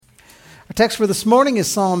Our text for this morning is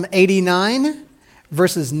Psalm 89,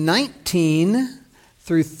 verses 19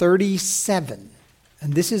 through 37.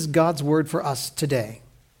 And this is God's word for us today.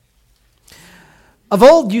 Of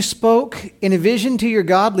old you spoke in a vision to your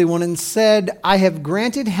godly one and said, I have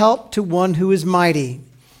granted help to one who is mighty.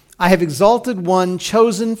 I have exalted one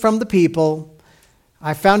chosen from the people.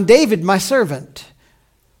 I found David my servant.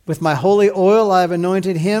 With my holy oil I have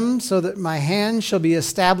anointed him so that my hand shall be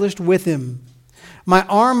established with him. My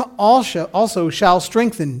arm also shall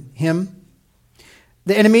strengthen him.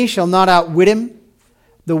 The enemy shall not outwit him.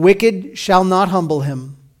 The wicked shall not humble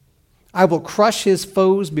him. I will crush his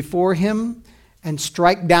foes before him and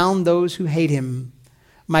strike down those who hate him.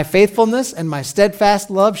 My faithfulness and my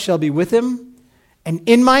steadfast love shall be with him, and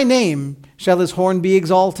in my name shall his horn be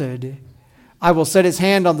exalted. I will set his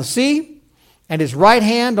hand on the sea and his right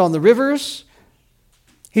hand on the rivers.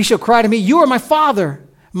 He shall cry to me, You are my Father,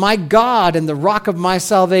 my God, and the rock of my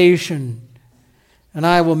salvation. And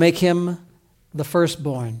I will make him the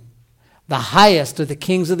firstborn, the highest of the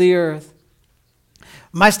kings of the earth.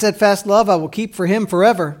 My steadfast love I will keep for him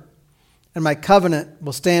forever, and my covenant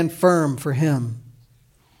will stand firm for him.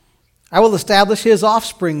 I will establish his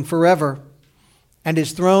offspring forever, and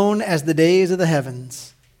his throne as the days of the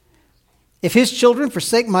heavens. If his children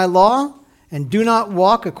forsake my law and do not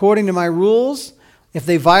walk according to my rules, if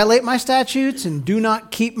they violate my statutes and do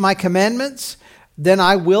not keep my commandments, then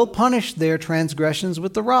I will punish their transgressions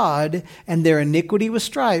with the rod and their iniquity with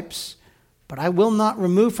stripes. But I will not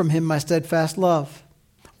remove from him my steadfast love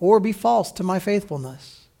or be false to my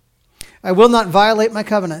faithfulness. I will not violate my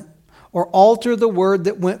covenant or alter the word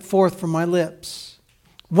that went forth from my lips.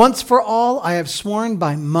 Once for all I have sworn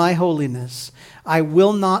by my holiness, I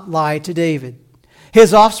will not lie to David.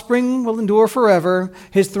 His offspring will endure forever,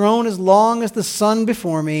 his throne as long as the sun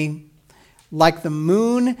before me. Like the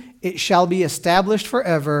moon, it shall be established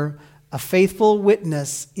forever, a faithful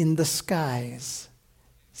witness in the skies.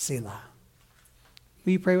 Selah.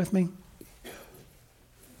 Will you pray with me?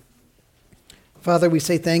 Father, we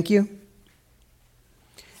say thank you.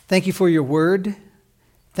 Thank you for your word.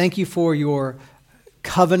 Thank you for your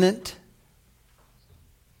covenant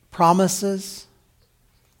promises.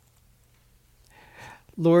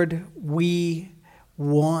 Lord, we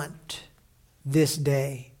want this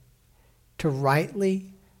day to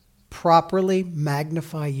rightly, properly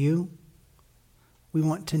magnify you. We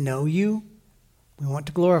want to know you. We want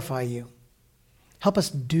to glorify you. Help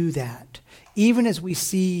us do that, even as we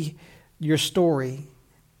see your story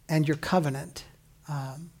and your covenant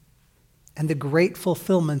and the great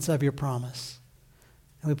fulfillments of your promise.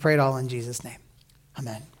 And we pray it all in Jesus' name.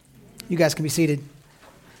 Amen. You guys can be seated.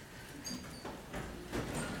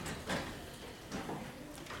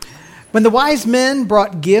 When the wise men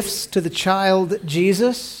brought gifts to the child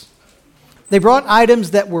Jesus, they brought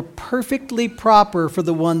items that were perfectly proper for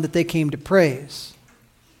the one that they came to praise.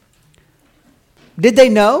 Did they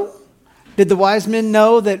know? Did the wise men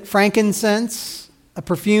know that frankincense, a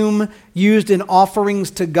perfume used in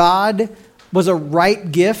offerings to God, was a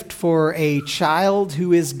right gift for a child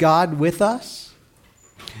who is God with us?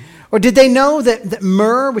 Or did they know that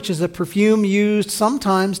myrrh, which is a perfume used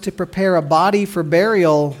sometimes to prepare a body for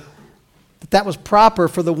burial, that was proper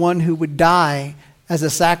for the one who would die as a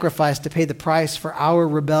sacrifice to pay the price for our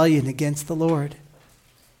rebellion against the Lord?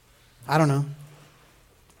 I don't know.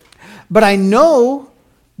 But I know,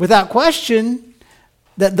 without question,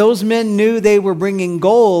 that those men knew they were bringing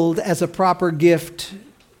gold as a proper gift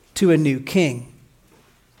to a new king.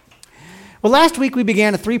 Well, last week we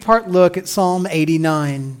began a three-part look at Psalm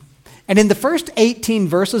 89. And in the first 18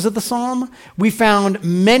 verses of the psalm, we found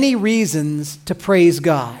many reasons to praise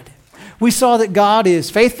God. We saw that God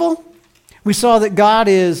is faithful. We saw that God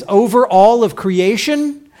is over all of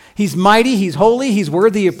creation. He's mighty, he's holy, he's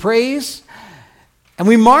worthy of praise. And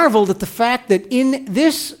we marveled at the fact that in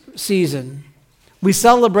this season, we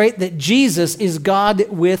celebrate that Jesus is God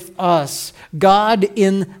with us, God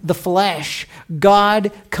in the flesh,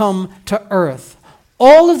 God come to earth.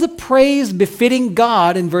 All of the praise befitting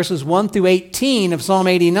God in verses 1 through 18 of Psalm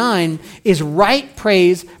 89 is right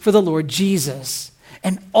praise for the Lord Jesus.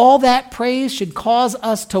 And all that praise should cause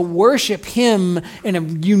us to worship him in a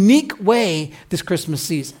unique way this Christmas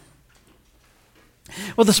season.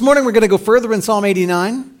 Well, this morning we're going to go further in Psalm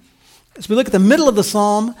 89. As we look at the middle of the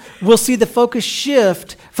psalm, we'll see the focus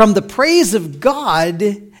shift from the praise of God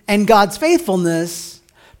and God's faithfulness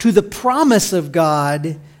to the promise of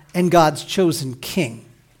God and God's chosen king.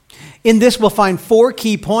 In this, we'll find 4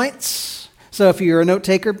 key points. So if you're a note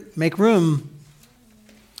taker, make room.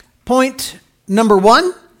 Point number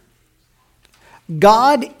 1,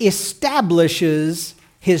 God establishes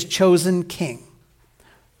his chosen king.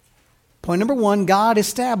 Point number one, God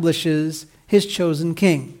establishes his chosen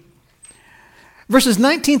king. Verses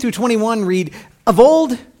 19 through 21 read, "Of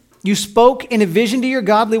old you spoke in a vision to your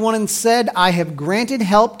godly one and said, I have granted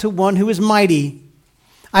help to one who is mighty.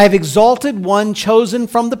 I have exalted one chosen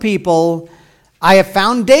from the people. I have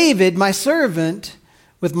found David, my servant.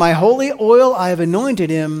 With my holy oil I have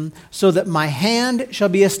anointed him, so that my hand shall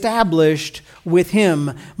be established with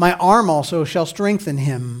him. My arm also shall strengthen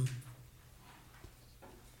him."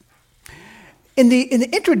 In the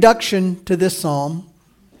introduction to this psalm,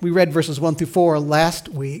 we read verses 1 through 4 last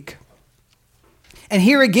week. And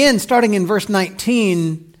here again, starting in verse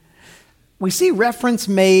 19, we see reference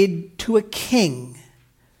made to a king,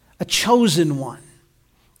 a chosen one,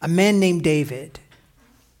 a man named David.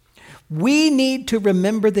 We need to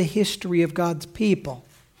remember the history of God's people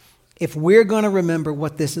if we're going to remember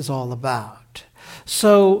what this is all about.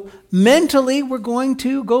 So mentally, we're going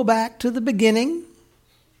to go back to the beginning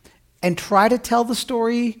and try to tell the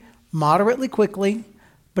story moderately quickly,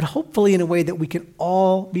 but hopefully in a way that we can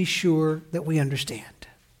all be sure that we understand.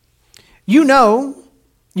 You know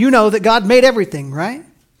that God made everything, right?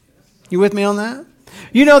 You with me on that?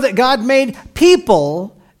 You know that God made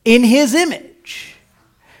people in his image.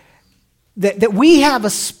 That we have a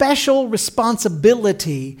special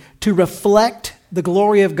responsibility to reflect the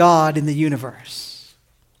glory of God in the universe.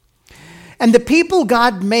 And the people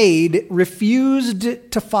God made refused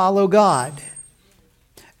to follow God.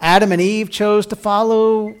 Adam and Eve chose to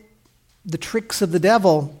follow the tricks of the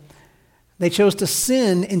devil. They chose to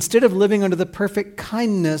sin instead of living under the perfect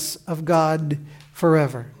kindness of God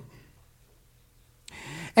forever.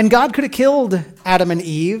 And God could have killed Adam and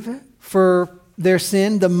Eve for their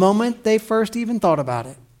sin the moment they first even thought about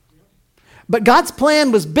it. But God's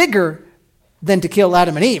plan was bigger than to kill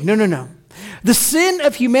Adam and Eve. No. The sin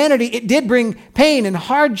of humanity, it did bring pain and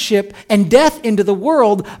hardship and death into the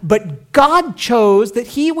world, but God chose that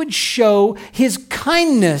he would show his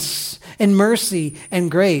kindness and mercy and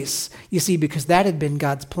grace. You see, because that had been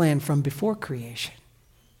God's plan from before creation.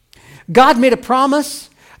 God made a promise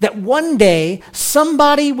that one day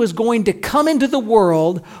somebody was going to come into the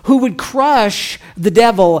world who would crush the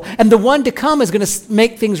devil, and the one to come is going to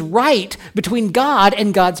make things right between God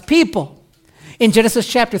and God's people. In Genesis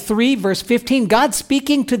chapter 3, verse 15, God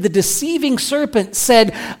speaking to the deceiving serpent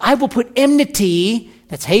said, "I will put enmity,"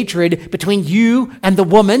 that's hatred, "between you and the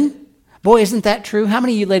woman." Boy, isn't that true? How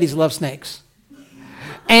many of you ladies love snakes?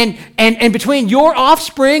 And between your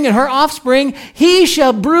offspring and her offspring, he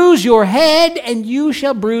shall bruise your head and you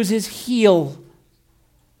shall bruise his heel.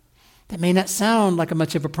 That may not sound like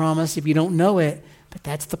much of a promise if you don't know it, but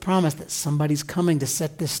that's the promise that somebody's coming to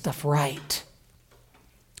set this stuff right.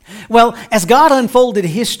 Well, as God unfolded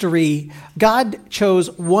history, God chose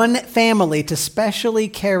one family to specially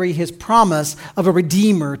carry his promise of a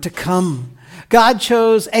Redeemer to come. God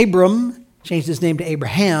chose Abram, changed his name to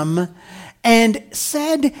Abraham, and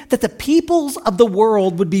said that the peoples of the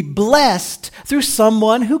world would be blessed through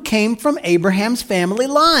someone who came from Abraham's family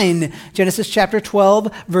line. Genesis chapter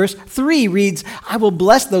 12, verse 3 reads, "I will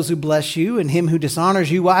bless those who bless you, and him who dishonors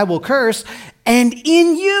you I will curse, and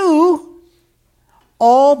in you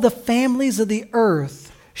all the families of the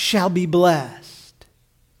earth shall be blessed."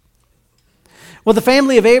 Well, the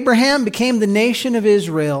family of Abraham became the nation of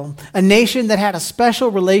Israel, a nation that had a special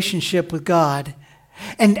relationship with God.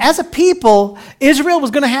 And as a people, Israel was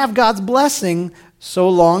going to have God's blessing so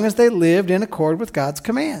long as they lived in accord with God's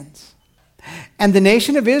commands. And the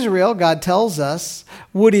nation of Israel, God tells us,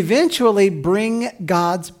 would eventually bring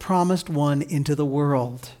God's promised one into the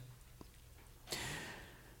world.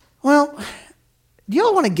 Well, do you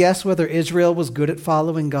all want to guess whether Israel was good at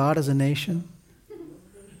following God as a nation?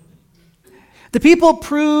 The people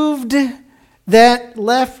proved that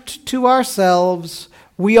left to ourselves,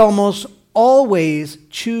 we almost always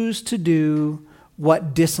choose to do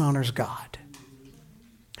what dishonors God.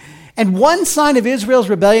 And one sign of Israel's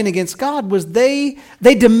rebellion against God was they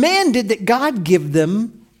demanded that God give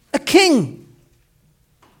them a king.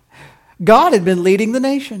 God had been leading the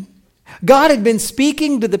nation. God had been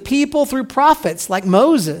speaking to the people through prophets like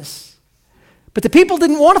Moses. But the people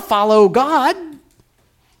didn't want to follow God.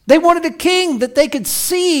 They wanted a king that they could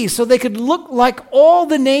see so they could look like all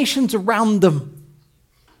the nations around them.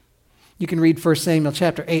 You can read 1 Samuel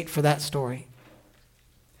chapter 8 for that story.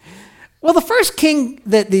 Well, the first king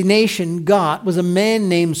that the nation got was a man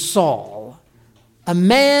named Saul, a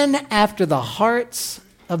man after the hearts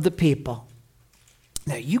of the people.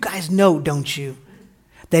 Now, you guys know, don't you,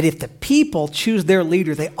 that if the people choose their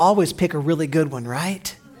leader, they always pick a really good one,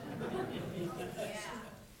 right?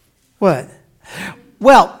 What?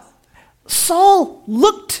 Well, Saul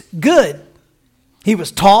looked good. He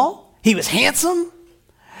was tall, He was handsome,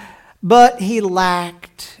 but he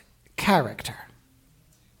lacked character.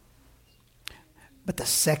 But the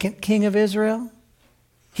second king of Israel,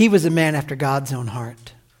 he was a man after God's own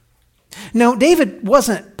heart. No, David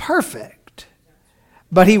wasn't perfect,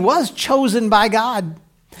 but he was chosen by God,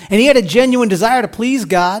 and he had a genuine desire to please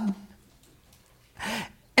God.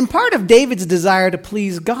 And part of David's desire to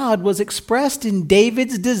please God was expressed in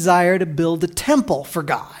David's desire to build a temple for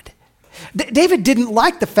God. David didn't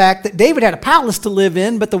like the fact that David had a palace to live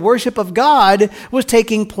in, but the worship of God was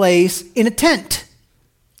taking place in a tent.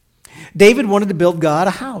 David wanted to build God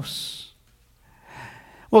a house.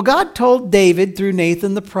 Well, God told David through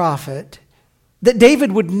Nathan the prophet that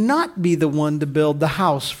David would not be the one to build the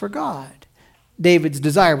house for God. David's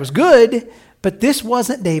desire was good, but this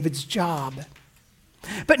wasn't David's job.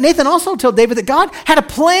 But Nathan also told David that God had a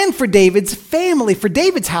plan for David's family, for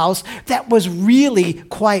David's house, that was really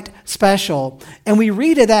quite special. And we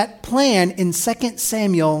read of that plan in 2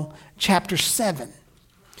 Samuel chapter 7.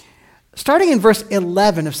 Starting in verse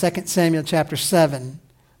 11 of 2 Samuel chapter 7,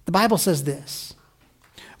 the Bible says this: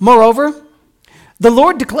 "Moreover, the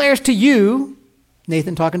Lord declares to you,"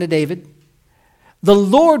 Nathan talking to David, "the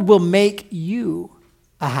Lord will make you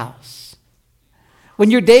a house. When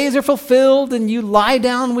your days are fulfilled and you lie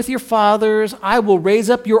down with your fathers, I will raise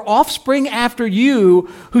up your offspring after you,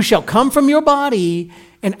 who shall come from your body,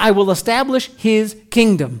 and I will establish his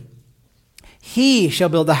kingdom. He shall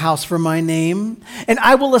build a house for my name, and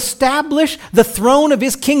I will establish the throne of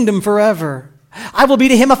his kingdom forever. I will be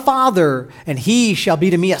to him a father, and he shall be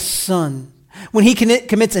to me a son. When he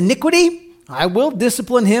commits iniquity, I will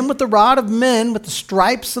discipline him with the rod of men, with the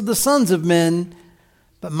stripes of the sons of men.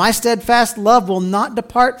 But my steadfast love will not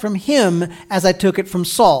depart from him, as I took it from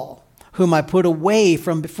Saul, whom I put away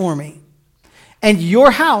from before me. And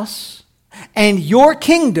your house and your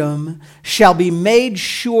kingdom shall be made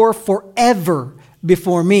sure forever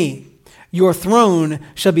before me. Your throne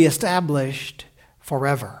shall be established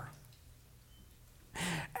forever."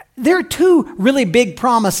 There are two really big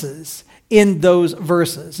promises in those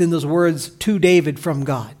verses, in those words to David from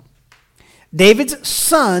God. David's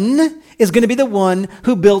son is going to be the one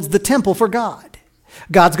who builds the temple for God.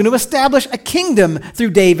 God's going to establish a kingdom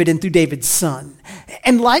through David and through David's son.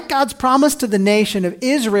 And like God's promise to the nation of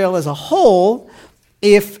Israel as a whole,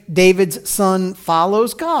 if David's son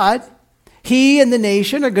follows God, he and the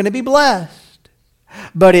nation are going to be blessed.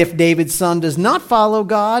 But if David's son does not follow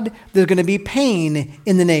God, there's going to be pain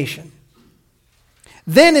in the nation.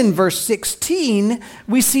 Then in verse 16,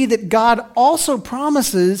 we see that God also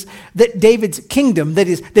promises that David's kingdom, that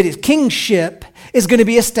his kingship, is going to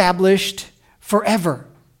be established forever.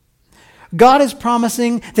 God is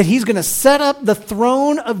promising that he's going to set up the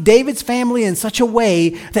throne of David's family in such a way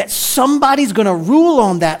that somebody's going to rule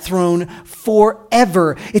on that throne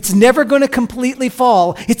forever. It's never going to completely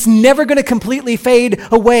fall. It's never going to completely fade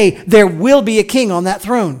away. There will be a king on that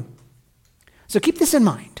throne. So keep this in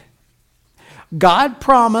mind. God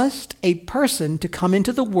promised a person to come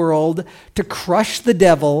into the world to crush the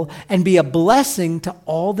devil and be a blessing to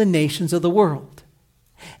all the nations of the world.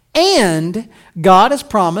 And God has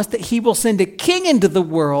promised that he will send a king into the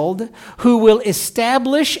world who will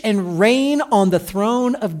establish and reign on the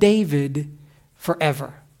throne of David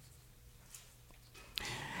forever.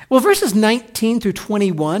 Well, verses 19 through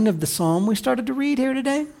 21 of the psalm we started to read here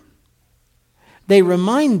today, they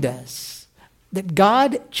remind us that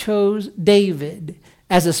God chose David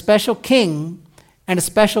as a special king and a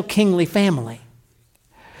special kingly family.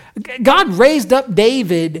 God raised up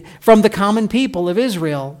David from the common people of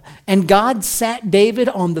Israel, and God sat David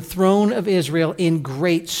on the throne of Israel in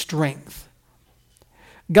great strength.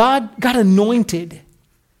 God anointed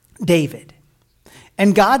David,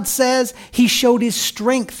 and God says he showed his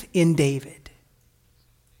strength in David.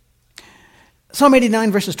 Psalm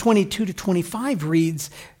 89 verses 22 to 25 reads,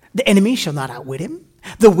 "The enemy shall not outwit him.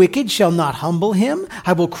 The wicked shall not humble him.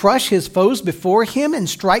 I will crush his foes before him and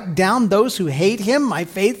strike down those who hate him. My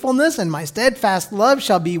faithfulness and my steadfast love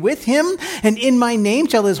shall be with him, and in my name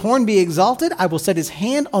shall his horn be exalted. I will set his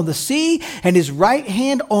hand on the sea and his right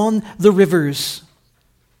hand on the rivers."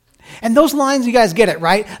 And those lines, you guys get it,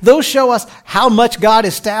 right? Those show us how much God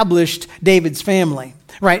established David's family.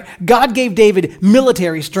 Right? God gave David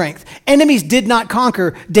military strength. Enemies did not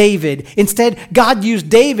conquer David. Instead, God used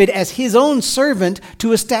David as his own servant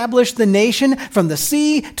to establish the nation from the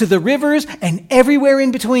sea to the rivers and everywhere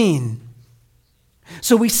in between.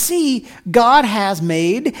 So we see God has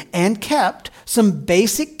made and kept some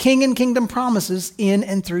basic king and kingdom promises in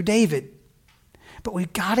and through David. But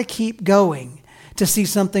we've got to keep going to see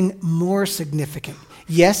something more significant.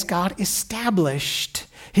 Yes, God established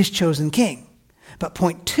his chosen king. But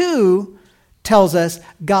point 2 tells us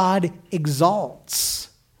God exalts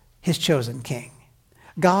his chosen king.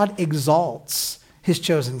 God exalts his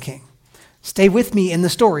chosen king. Stay with me in the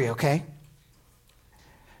story, okay?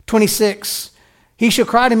 26, he shall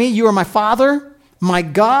cry to me, you are my Father, my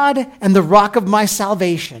God, and the rock of my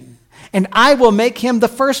salvation. And I will make him the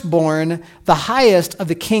firstborn, the highest of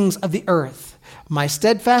the kings of the earth. My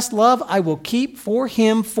steadfast love I will keep for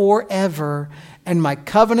him forever, and my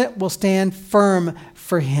covenant will stand firm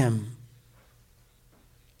for him.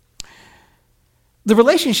 The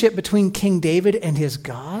relationship between King David and his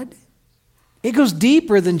God, it goes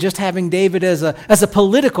deeper than just having David as a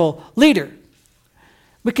political leader.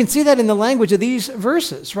 We can see that in the language of these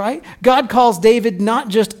verses, right? God calls David not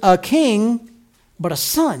just a king, but a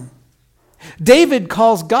son. David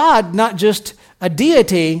calls God not just a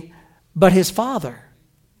deity, but his father.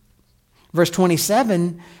 Verse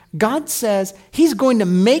 27, God says he's going to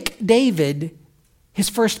make David his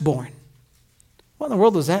firstborn. What in the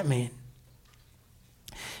world does that mean?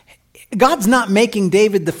 God's not making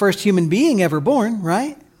David the first human being ever born,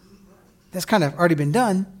 right? That's kind of already been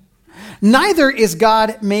done. Neither is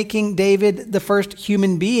God making David the first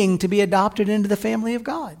human being to be adopted into the family of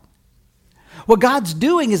God. What God's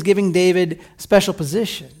doing is giving David special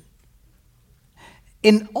position.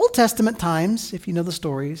 In Old Testament times, if you know the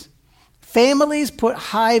stories, families put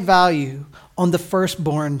high value on the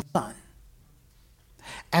firstborn son.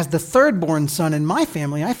 As the thirdborn son in my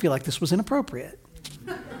family, I feel like this was inappropriate.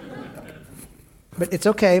 But it's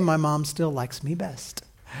okay, my mom still likes me best.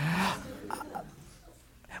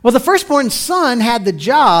 Well, the firstborn son had the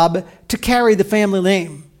job to carry the family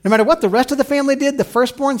name. No matter what the rest of the family did, the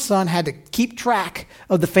firstborn son had to keep track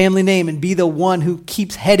of the family name and be the one who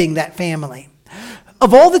keeps heading that family.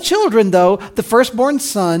 Of all the children, though, the firstborn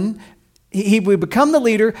son, he would become the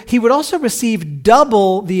leader. He would also receive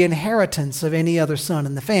double the inheritance of any other son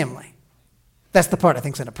in the family. That's the part I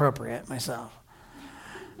think is inappropriate myself.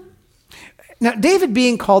 Now, David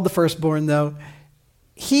being called the firstborn, though,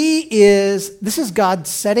 this is God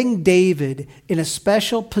setting David in a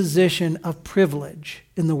special position of privilege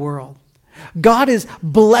in the world. God is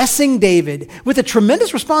blessing David with a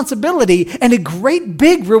tremendous responsibility and a great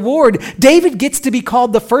big reward. David gets to be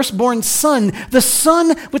called the firstborn son, the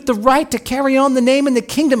son with the right to carry on the name and the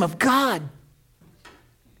kingdom of God.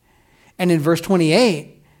 And in verse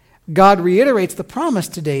 28, God reiterates the promise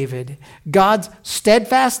to David. God's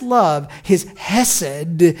steadfast love, his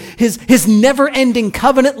hesed, his never-ending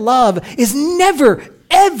covenant love is never,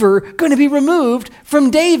 ever going to be removed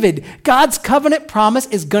from David. God's covenant promise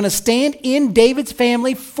is going to stand in David's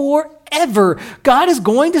family forever. God is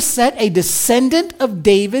going to set a descendant of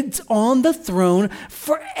David's on the throne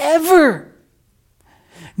forever.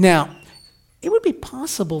 Now, it would be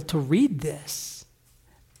possible to read this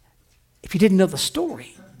if you didn't know the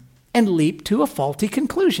story and leap to a faulty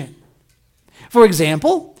conclusion. For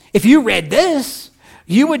example, if you read this,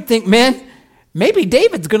 you would think, man, maybe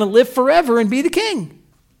David's going to live forever and be the king.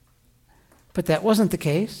 But that wasn't the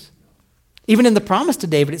case. Even in the promise to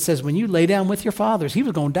David, it says, when you lay down with your fathers, he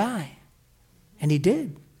was going to die. And he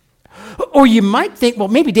did. Or you might think, well,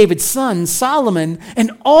 maybe David's son, Solomon,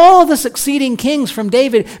 and all the succeeding kings from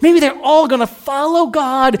David, maybe they're all going to follow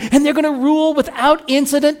God and they're going to rule without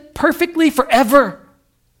incident perfectly forever.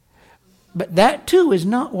 But that too is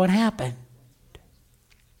not what happened.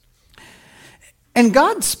 And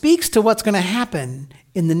God speaks to what's going to happen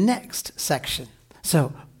in the next section.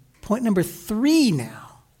 So, point number 3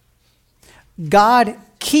 now. God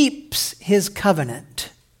keeps his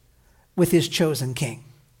covenant with his chosen king.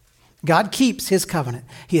 God keeps his covenant.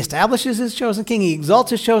 He establishes his chosen king. He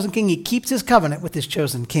exalts his chosen king. He keeps his covenant with his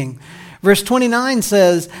chosen king. Verse 29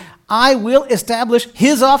 says, I will establish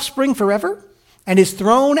his offspring forever, and his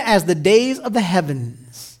throne as the days of the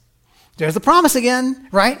heavens. There's the promise again,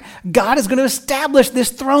 right? God is going to establish this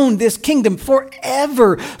throne, this kingdom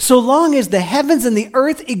forever. So long as the heavens and the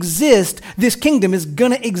earth exist, this kingdom is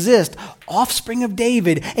going to exist. Offspring of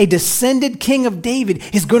David, a descended king of David,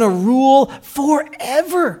 is going to rule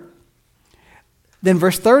forever. Then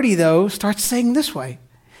verse 30, though, starts saying this way.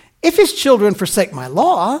 If his children forsake my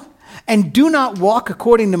law and do not walk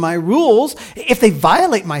according to my rules, if they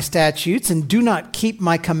violate my statutes and do not keep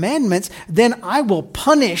my commandments, then I will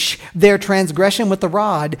punish their transgression with the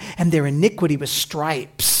rod and their iniquity with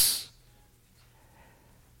stripes.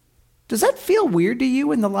 Does that feel weird to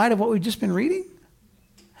you in the light of what we've just been reading?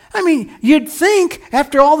 I mean, you'd think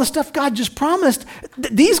after all the stuff God just promised,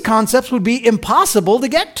 these concepts would be impossible to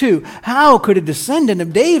get to. How could a descendant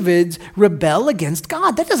of David's rebel against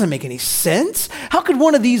God? That doesn't make any sense. How could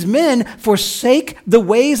one of these men forsake the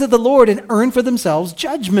ways of the Lord and earn for themselves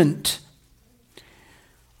judgment?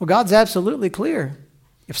 Well, God's absolutely clear.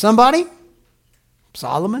 If somebody,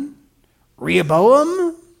 Solomon,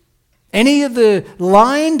 Rehoboam, any of the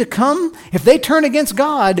line to come, if they turn against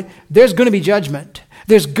God, there's going to be judgment.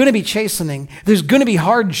 There's going to be chastening. There's going to be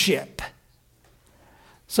hardship.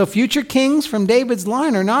 So future kings from David's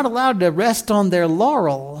line are not allowed to rest on their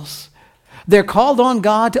laurels. They're called on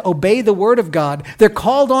God to obey the word of God. They're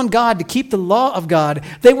called on God to keep the law of God.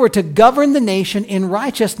 They were to govern the nation in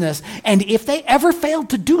righteousness. And if they ever failed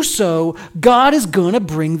to do so, God is going to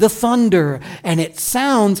bring the thunder. And it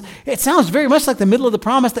sounds very much like the middle of the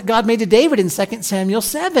promise that God made to David in 2 Samuel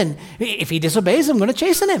 7. If he disobeys, I'm going to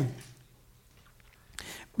chasten him.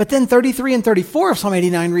 But then 33 and 34 of Psalm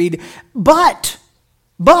 89 read, But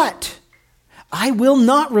I will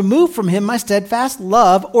not remove from him my steadfast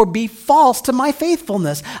love or be false to my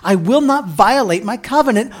faithfulness. I will not violate my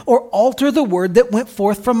covenant or alter the word that went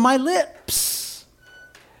forth from my lips.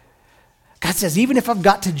 God says, even if I've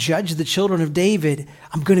got to judge the children of David,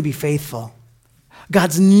 I'm going to be faithful.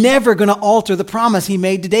 God's never going to alter the promise he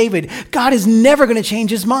made to David. God is never going to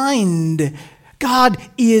change his mind. God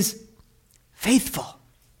is faithful.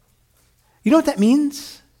 You know what that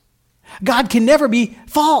means? God can never be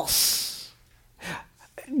false.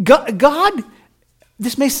 God,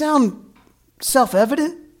 this may sound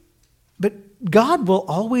self-evident, but God will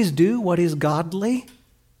always do what is godly.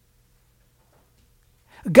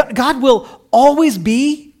 God will always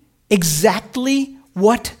be exactly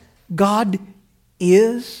what God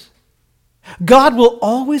is. God will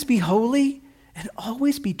always be holy and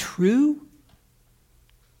always be true.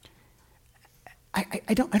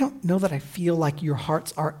 I don't know that I feel like your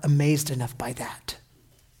hearts are amazed enough by that.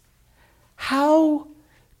 How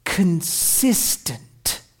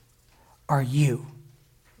consistent are you?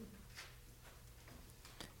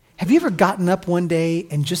 Have you ever gotten up one day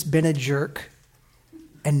and just been a jerk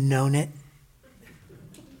and known it?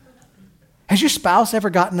 Has your spouse ever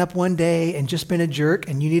gotten up one day and just been a jerk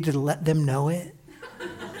and you needed to let them know it?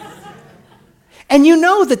 And you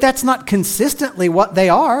know that that's not consistently what they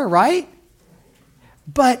are, right?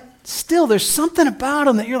 But still, there's something about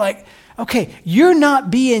them that you're like, okay, you're not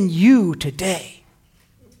being you today.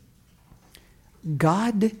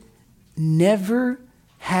 God never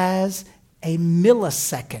has a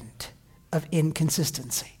millisecond of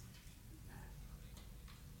inconsistency.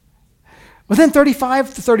 Well, then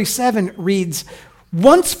 35 to 37 reads,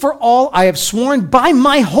 Once for all I have sworn by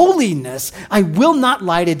my holiness, I will not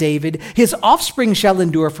lie to David. His offspring shall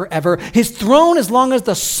endure forever. His throne as long as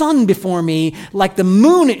the sun before me. Like the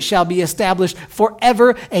moon it shall be established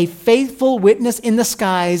forever, a faithful witness in the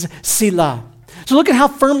skies, Selah. So look at how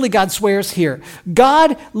firmly God swears here.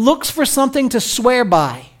 God looks for something to swear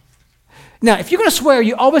by. Now, if you're going to swear,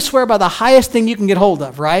 you always swear by the highest thing you can get hold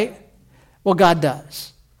of, right? Well, God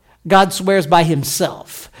does. God swears by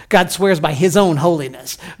himself. God swears by his own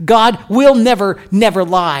holiness. God will never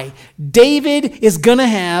lie. David is going to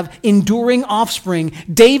have enduring offspring.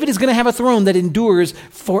 David is going to have a throne that endures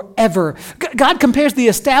forever. God compares the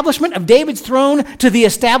establishment of David's throne to the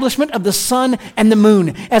establishment of the sun and the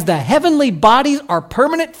moon. As the heavenly bodies are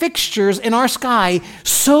permanent fixtures in our sky,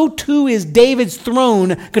 so too is David's throne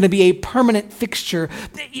going to be a permanent fixture.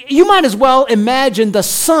 You might as well imagine the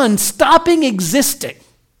sun stopping existing,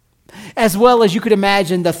 as well as you could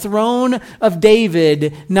imagine the throne of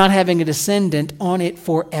David not having a descendant on it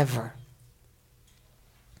forever.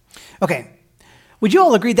 Okay, would you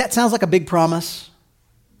all agree that sounds like a big promise?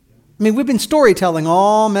 I mean, we've been storytelling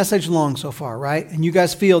all message long so far, right? And you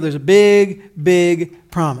guys feel there's a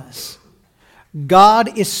big promise.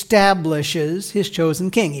 God establishes his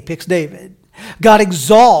chosen king. He picks David. God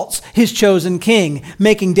exalts his chosen king,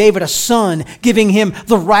 making David a son, giving him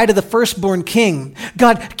the right of the firstborn king.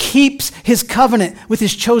 God keeps his covenant with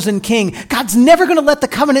his chosen king. God's never going to let the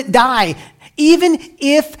covenant die.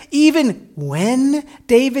 Even when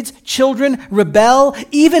David's children rebel,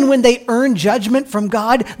 even when they earn judgment from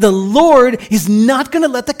God, the Lord is not going to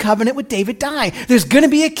let the covenant with David die. There's going to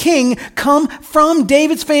be a king come from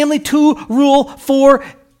David's family to rule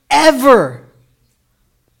forever.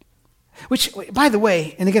 Which, by the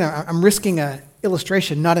way, and again, I'm risking an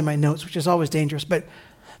illustration, not in my notes, which is always dangerous, but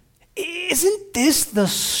isn't this the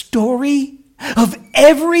story of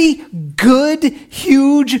every good,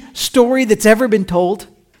 huge story that's ever been told?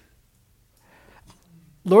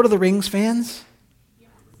 Lord of the Rings fans?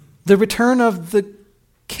 The return of the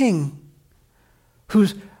king,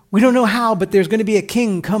 who's, we don't know how, but there's going to be a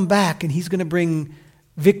king come back and he's going to bring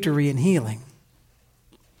victory and healing.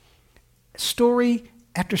 Story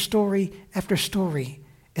after story after story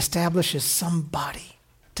establishes somebody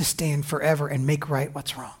to stand forever and make right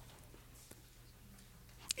what's wrong.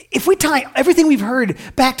 If we tie everything we've heard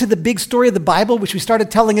back to the big story of the Bible, which we started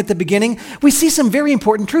telling at the beginning, we see some very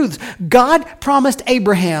important truths. God promised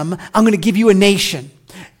Abraham, I'm going to give you a nation.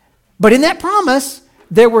 But in that promise,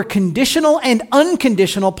 there were conditional and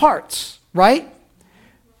unconditional parts, right?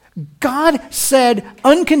 God said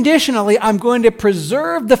unconditionally, I'm going to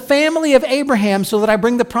preserve the family of Abraham so that I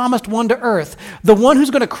bring the promised one to earth. The one who's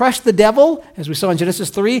going to crush the devil, as we saw in Genesis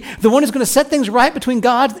 3, the one who's going to set things right between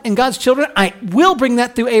God and God's children, I will bring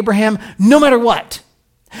that through Abraham no matter what.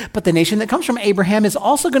 But the nation that comes from Abraham is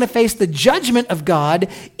also going to face the judgment of God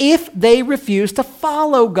if they refuse to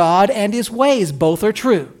follow God and his ways. Both are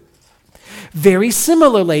true. Very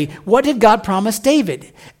similarly, what did God promise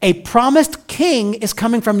David? A promised king is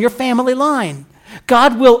coming from your family line.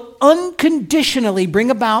 God will unconditionally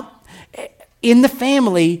bring about in the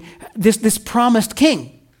family this promised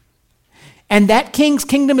king. And that king's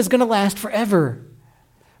kingdom is going to last forever.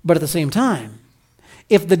 But at the same time,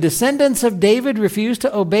 if the descendants of David refuse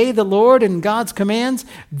to obey the Lord and God's commands,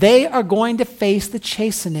 they are going to face the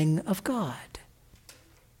chastening of God.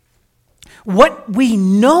 What we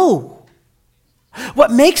know,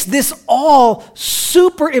 what makes this all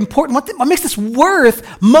super important, what makes this worth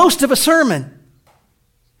most of a sermon,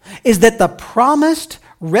 is that the promised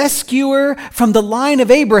rescuer from the line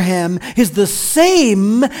of Abraham is the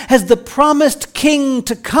same as the promised king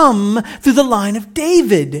to come through the line of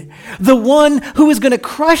David. The one who is going to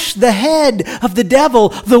crush the head of the devil,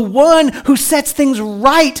 the one who sets things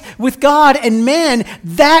right with God and man,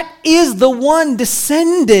 that is the one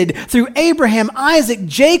descended through Abraham, Isaac,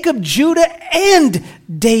 Jacob, Judah, and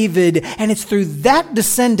David. And it's through that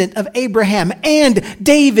descendant of Abraham and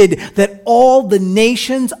David that all the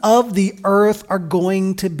nations of the earth are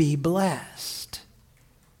going to be blessed.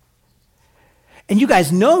 And you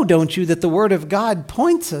guys know, don't you, that the Word of God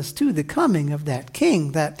points us to the coming of that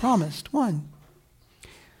king, that promised one.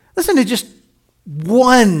 Listen to just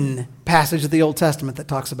one passage of the Old Testament that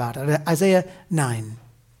talks about it. Isaiah 9,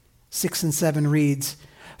 6 and 7 reads,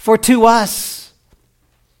 "For to us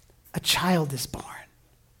a child is born."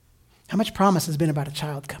 How much promise has been about a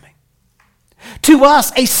child coming? "To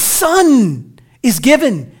us a son is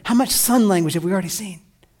given." How much son language have we already seen?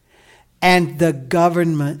 "And the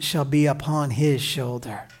government shall be upon his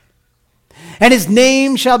shoulder. And his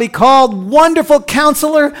name shall be called Wonderful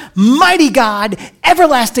Counselor, Mighty God,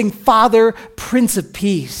 Everlasting Father, Prince of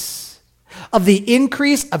Peace. Of the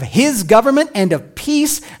increase of his government and of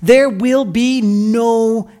peace there will be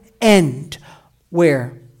no end."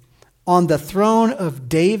 Where? "On the throne of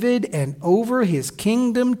David and over his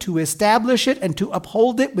kingdom, to establish it and to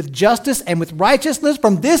uphold it with justice and with righteousness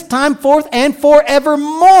from this time forth and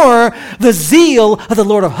forevermore. The zeal of the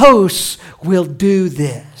Lord of hosts will do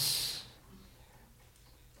this."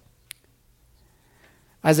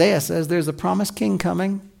 Isaiah says there's a promised king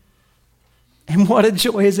coming. And what a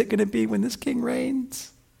joy is it going to be when this king reigns.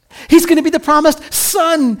 He's going to be the promised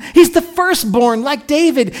son. He's the firstborn, like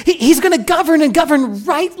David. He's going to govern and govern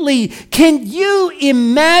rightly. Can you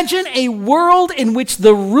imagine a world in which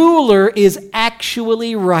the ruler is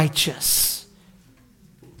actually righteous?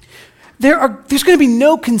 There's going to be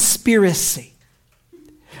no conspiracy,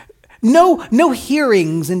 no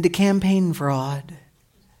hearings into campaign fraud,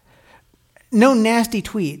 no nasty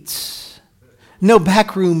tweets, no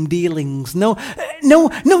backroom dealings, no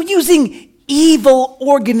using evil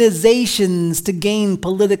organizations to gain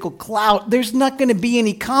political clout. There's not going to be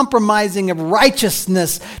any compromising of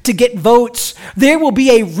righteousness to get votes. There will be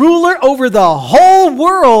a ruler over the whole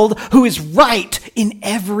world who is right in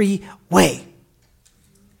every way.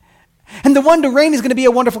 And the one to reign is going to be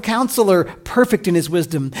a wonderful counselor, perfect in his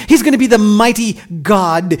wisdom. He's going to be the mighty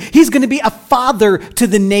God. He's going to be a father to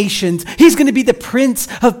the nations. He's going to be the Prince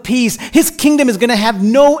of Peace. His kingdom is going to have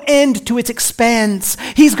no end to its expanse.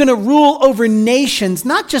 He's going to rule over nations,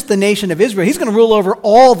 not just the nation of Israel. He's going to rule over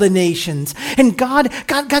all the nations. And God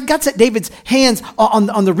set David's hands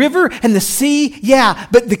on the river and the sea. Yeah,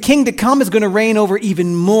 but the king to come is going to reign over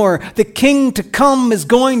even more. The king to come is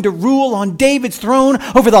going to rule on David's throne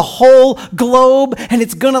over the whole globe, and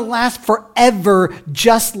it's going to last forever,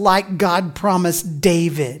 just like God promised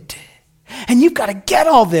David. And you've got to get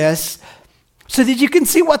all this so that you can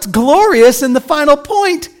see what's glorious in the final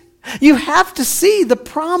point. You have to see the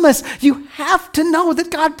promise. You have to know that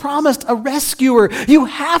God promised a rescuer. You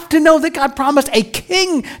have to know that God promised a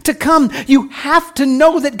king to come. You have to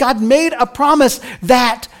know that God made a promise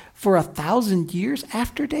that for 1,000 years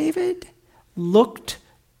after David looked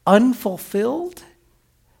unfulfilled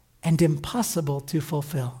and impossible to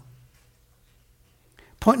fulfill.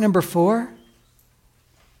 Point number 4,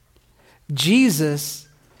 Jesus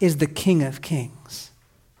is the King of Kings.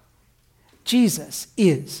 Jesus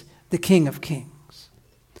is the King of Kings.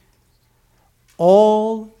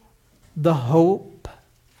 All the hope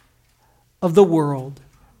of the world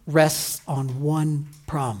rests on one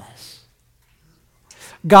promise.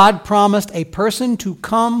 God promised a person to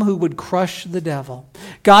come who would crush the devil.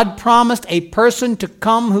 God promised a person to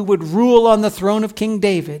come who would rule on the throne of King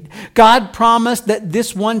David. God promised that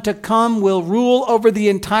this one to come will rule over the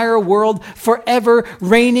entire world forever,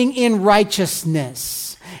 reigning in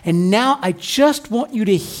righteousness. And now I just want you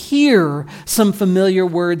to hear some familiar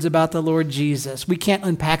words about the Lord Jesus. We can't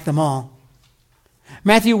unpack them all.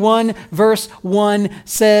 Matthew 1 verse 1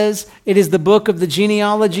 says, it is the book of the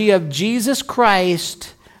genealogy of Jesus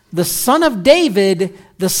Christ, the son of David,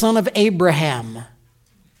 the son of Abraham.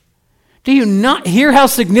 Do you not hear how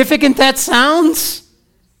significant that sounds?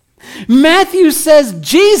 Matthew says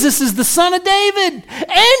Jesus is the son of David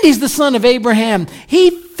and he's the son of Abraham. He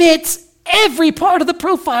fits every part of the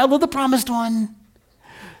profile of the promised one.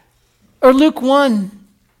 Or Luke 1,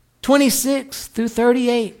 26 through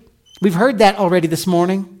 38. We've heard that already this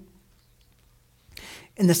morning.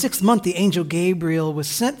 In the 6th month, the angel Gabriel was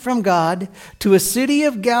sent from God to a city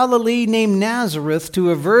of Galilee named Nazareth to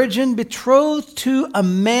a virgin betrothed to a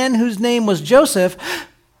man whose name was Joseph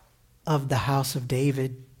of the house of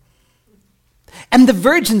David. And the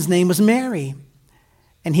virgin's name was Mary.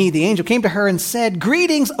 And he, the angel, came to her and said,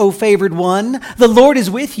 "Greetings, O favored one, the Lord is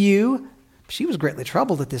with you." She was greatly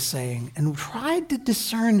troubled at this saying and tried to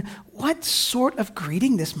discern what sort of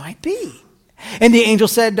greeting this might be. And the angel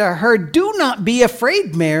said to her, "Do not be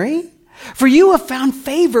afraid, Mary, for you have found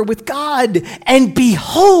favor with God. And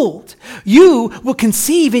behold, you will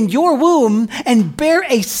conceive in your womb and bear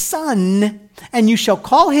a son, and you shall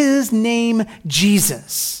call his name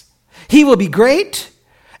Jesus. He will be great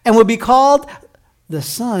and will be called the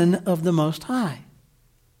Son of the Most High.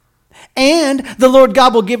 And the Lord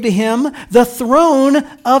God will give to him the throne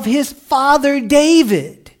of his father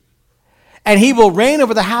David. And he will reign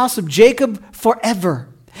over the house of Jacob forever.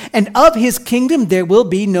 And of his kingdom there will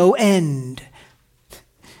be no end."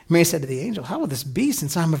 Mary said to the angel, "How will this be,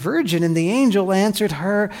 since I'm a virgin?" And the angel answered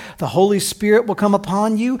her, "The Holy Spirit will come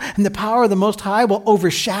upon you, and the power of the Most High will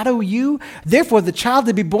overshadow you. Therefore the child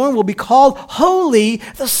to be born will be called Holy,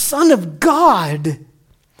 the Son of God.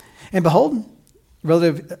 And behold,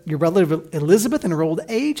 your relative Elizabeth in her old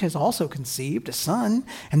age has also conceived a son,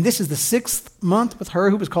 and this is the 6th month with her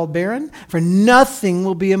who was called barren, for nothing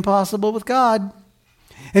will be impossible with God."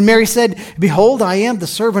 And Mary said, "Behold, I am the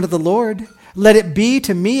servant of the Lord. Let it be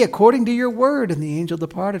to me according to your word." And the angel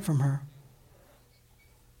departed from her.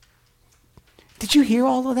 Did you hear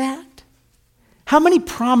all of that? How many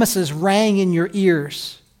promises rang in your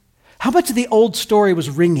ears? How much of the old story was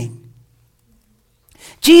ringing?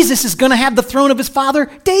 Jesus is going to have the throne of his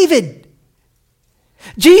father, David.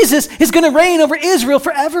 Jesus is going to reign over Israel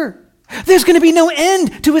forever. There's going to be no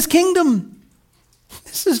end to his kingdom.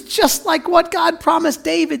 This is just like what God promised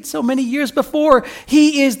David so many years before.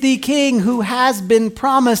 He is the king who has been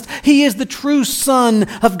promised. He is the true Son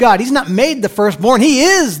of God. He's not made the firstborn. He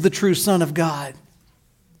is the true Son of God.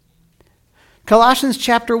 Colossians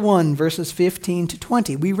chapter 1, verses 15 to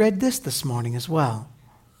 20. We read this morning as well.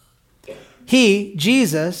 He,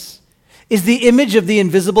 Jesus, is the image of the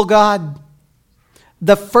invisible God,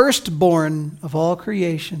 the firstborn of all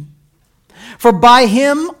creation. For by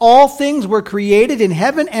him all things were created in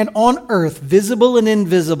heaven and on earth, visible and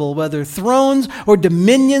invisible, whether thrones or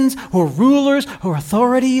dominions or rulers or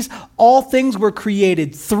authorities. All things were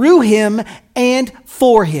created through him and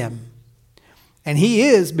for him. And he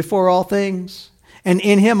is before all things, and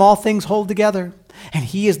in him all things hold together. And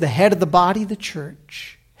he is the head of the body, the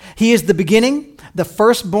church. He is the beginning, the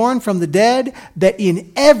firstborn from the dead, that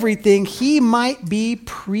in everything he might be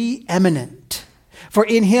preeminent. For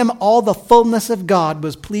in him all the fullness of God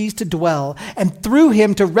was pleased to dwell, and through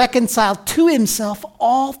him to reconcile to himself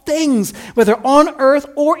all things, whether on earth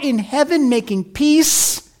or in heaven, making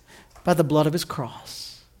peace by the blood of his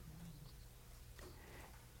cross.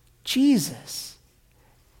 Jesus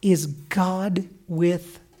is God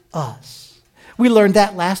with us. We learned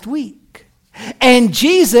that last week. And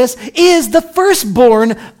Jesus is the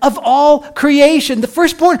firstborn of all creation, the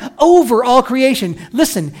firstborn over all creation.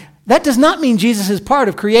 Listen, that does not mean Jesus is part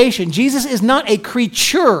of creation. Jesus is not a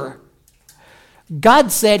creature.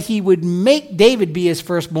 God said he would make David be his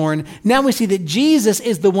firstborn. Now we see that Jesus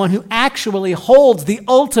is the one who actually holds the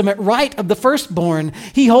ultimate right of the firstborn.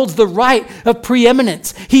 He holds the right of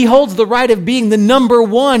preeminence. He holds the right of being the number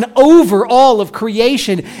one over all of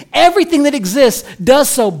creation. Everything that exists does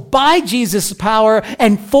so by Jesus' power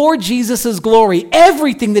and for Jesus' glory.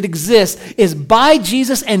 Everything that exists is by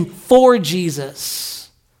Jesus and for Jesus.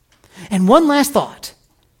 And one last thought.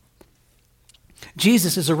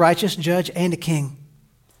 Jesus is a righteous judge and a king.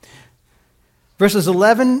 Verses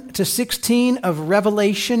 11 to 16 of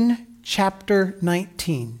Revelation chapter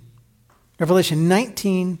 19. Revelation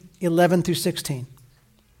 19, 11 through 16.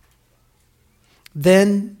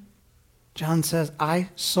 Then John says, I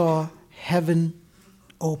saw heaven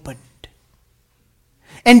opened.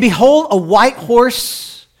 And behold, a white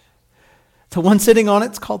horse. The one sitting on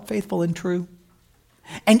it is called Faithful and True.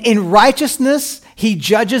 And in righteousness he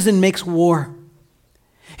judges and makes war.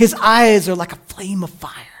 His eyes are like a flame of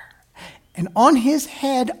fire. And on his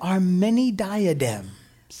head are many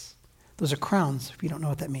diadems. Those are crowns, if you don't know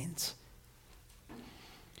what that means.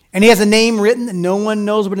 And he has a name written that no one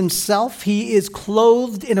knows but himself. He is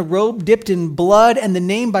clothed in a robe dipped in blood, and the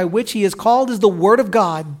name by which he is called is the Word of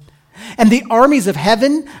God. And the armies of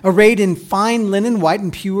heaven, arrayed in fine linen, white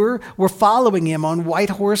and pure, were following him on white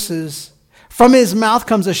horses. From his mouth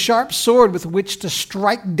comes a sharp sword with which to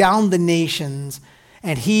strike down the nations,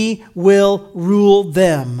 and he will rule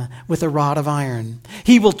them with a rod of iron.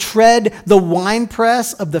 He will tread the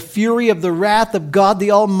winepress of the fury of the wrath of God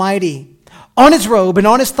the Almighty. On his robe and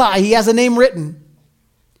on his thigh he has a name written,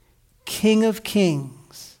 King of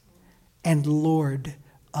Kings and Lord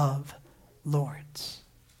of Lords.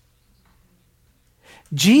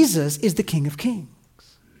 Jesus is the King of Kings.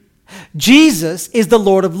 Jesus is the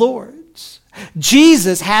Lord of Lords.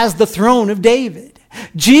 Jesus has the throne of David.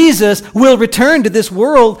 Jesus will return to this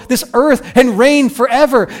world, this earth, and reign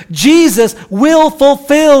forever. Jesus will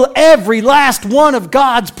fulfill every last one of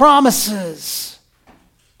God's promises.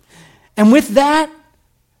 And with that,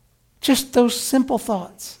 just those simple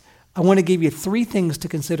thoughts, I want to give you 3 things to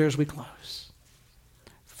consider as we close.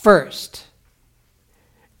 First,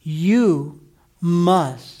 you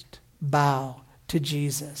must bow to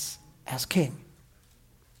Jesus as King.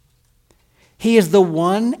 He is the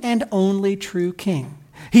one and only true King.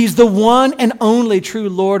 He's the one and only true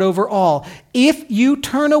Lord over all. If you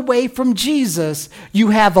turn away from Jesus, you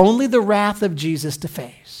have only the wrath of Jesus to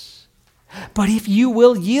face. But if you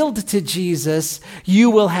will yield to Jesus, you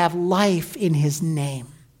will have life in his name.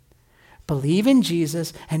 Believe in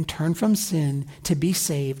Jesus and turn from sin to be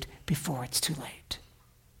saved before it's too late.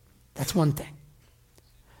 That's one thing.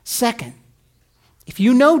 Second, if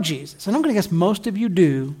you know Jesus, and I'm going to guess most of you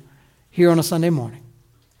do here on a Sunday morning,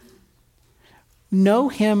 know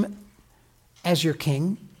him as your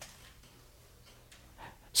King.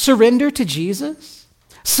 Surrender to Jesus.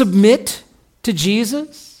 Submit to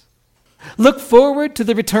Jesus. Look forward to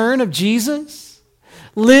the return of Jesus.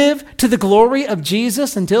 Live to the glory of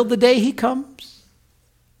Jesus until the day he comes.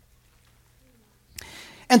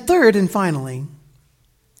 And third and finally,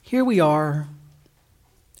 here we are,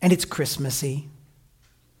 and it's Christmassy.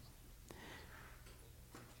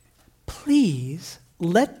 Please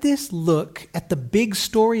let this look at the big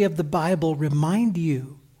story of the Bible remind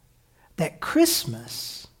you that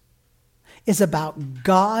Christmas is about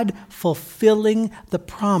God fulfilling the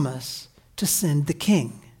promise to send the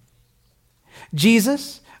King.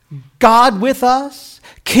 Jesus, God with us,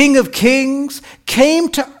 King of Kings, came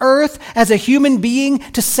to earth as a human being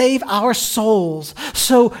to save our souls.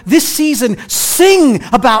 So this season, sing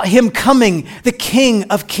about him coming, the King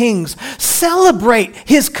of Kings. Celebrate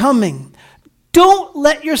his coming. Don't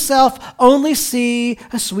let yourself only see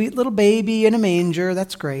a sweet little baby in a manger.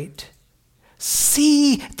 That's great.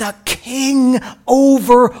 See the King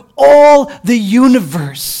over all the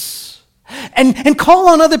universe. And call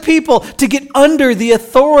on other people to get under the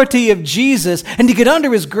authority of Jesus and to get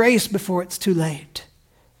under his grace before it's too late.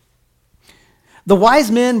 The wise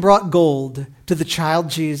men brought gold to the child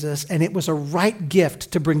Jesus, and it was a right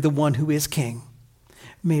gift to bring the one who is King.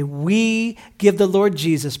 May we give the Lord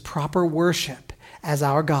Jesus proper worship as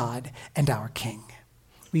our God and our King.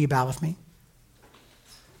 Will you bow with me?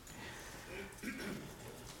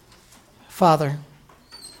 Father,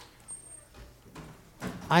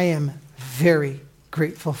 I am very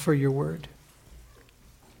grateful for your word.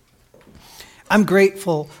 I'm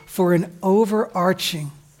grateful for an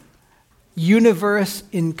overarching,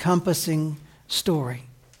 universe-encompassing story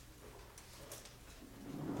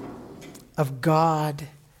of God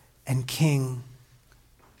and King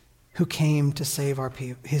who came to save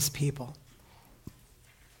his people.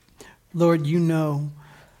 Lord, you know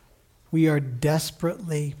we are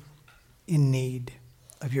desperately in need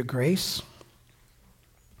of your grace,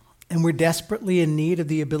 and we're desperately in need of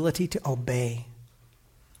the ability to obey.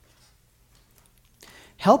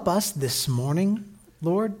 Help us this morning,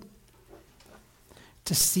 Lord,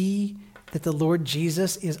 to see that the Lord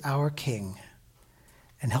Jesus is our King,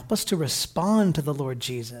 and help us to respond to the Lord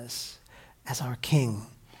Jesus as our King,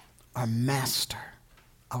 our Master,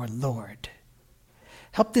 our Lord.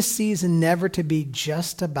 Help this season never to be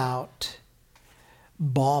just about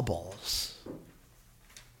baubles,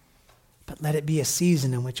 but let it be a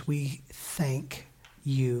season in which we thank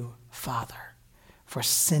you, Father, for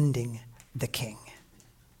sending the King.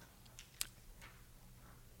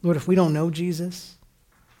 Lord, if we don't know Jesus,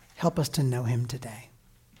 help us to know him today.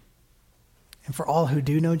 And for all who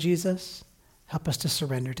do know Jesus, help us to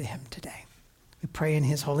surrender to him today. We pray in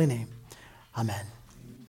his holy name. Amen.